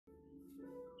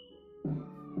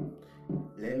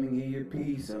Let me give you a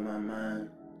piece of my mind.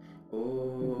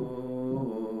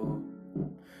 Oh,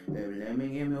 let me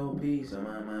give you a piece of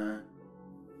my mind.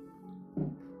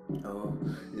 Oh,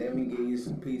 let me give you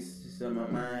some pieces of my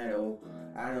mind. Oh,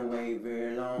 I done wait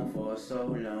very long for so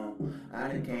long. I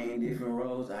done came different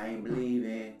roads, I ain't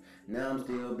believing. Now I'm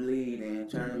still bleeding,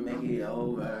 trying to make it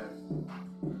over.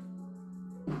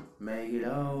 Make it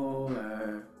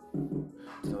over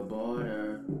to the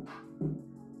border.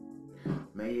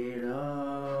 Make it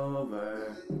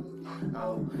over.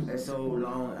 Oh, that's so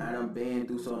long, I done been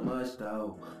through so much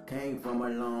though. Came from a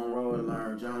long road,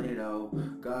 learned journey though.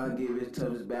 God give his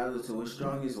toughest battles to his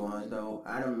strongest ones though.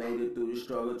 I done made it through the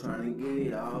struggle trying to get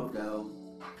it off though.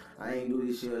 I ain't do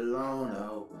this shit alone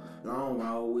though. Long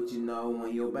road, what you know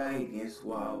when your back against the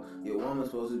wall. Your woman's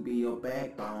supposed to be your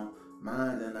backbone.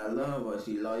 Mine and I love her,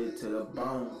 she loyal to the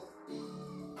bone.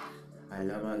 I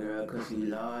love my girl cause she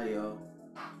loyal.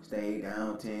 Stay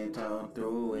down 10 toes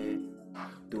through it.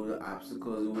 Through the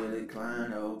obstacles we really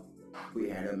climb though. We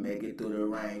had to make it through the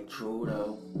rain, true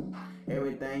though.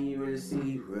 Everything you really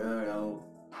see, real though.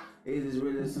 It is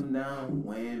really some down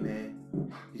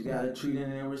women. You gotta treat it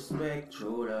in respect,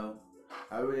 true though.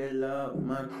 I really love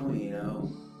my queen though.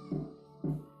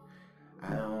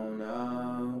 I don't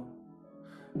know.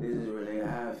 This is really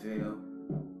how I feel.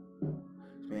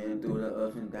 Been through the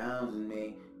ups and downs with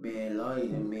me, being loyal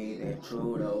to me, that's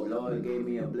true though. Lord gave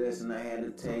me a blessing I had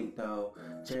to take though.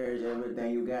 Cherish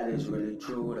everything you got, it's really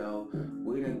true though.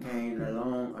 We done came a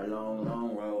long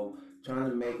road. Trying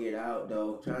to make it out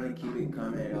though, trying to keep it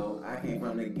coming though. I came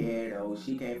from the ghetto,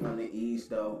 she came from the east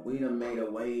though. We done made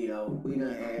a way though, we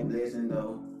done had blessing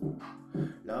though.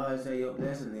 Lord say your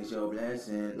blessing is your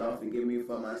blessing. Lord forgive me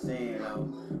for my sin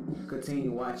though.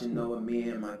 Continue watching over me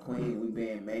and my queen. We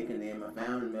been making it. My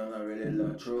family members I really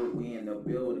love truth. We in the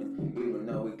building, even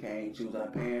though we can't choose our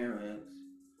parents.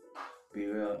 Be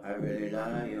real, I really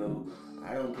love you.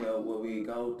 I don't care what we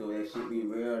go through, that shit be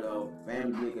real though.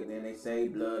 Family thicker than they say,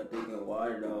 blood thicker than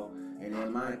water though. And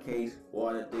in my case,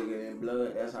 water thicker than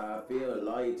blood, that's how I feel.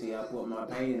 Loyalty, I put my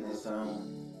pain in the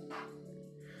song.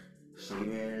 She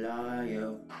been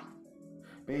loyal.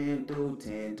 Been through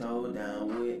 10 toes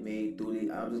down with me. Through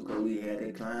the obstacles we had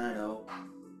to climb though.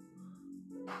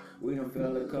 We done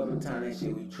fell a couple times, that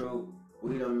shit we true.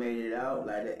 We done made it out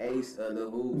like the ace of the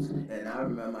hoops. And I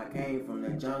remember I came from the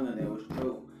jungle, that was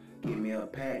true. Give me a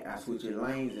pack, I switch your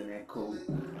lanes in that coupe.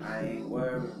 I ain't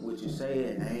worried what you say,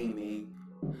 it ain't me.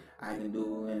 I can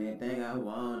do anything I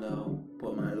want though.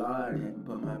 Put my Lord in,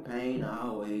 put my pain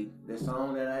away. The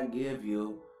song that I give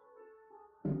you.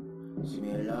 She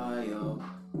been loyal.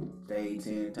 Stay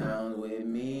 10 times with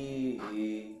me.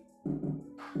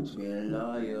 She been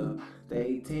loyal.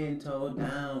 Stay 10 toes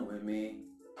down with me.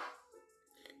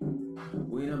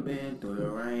 We done been through the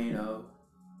rain though.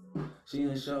 She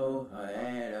done show her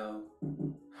head though.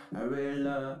 I really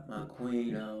love my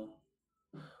queen though.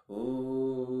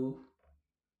 Ooh.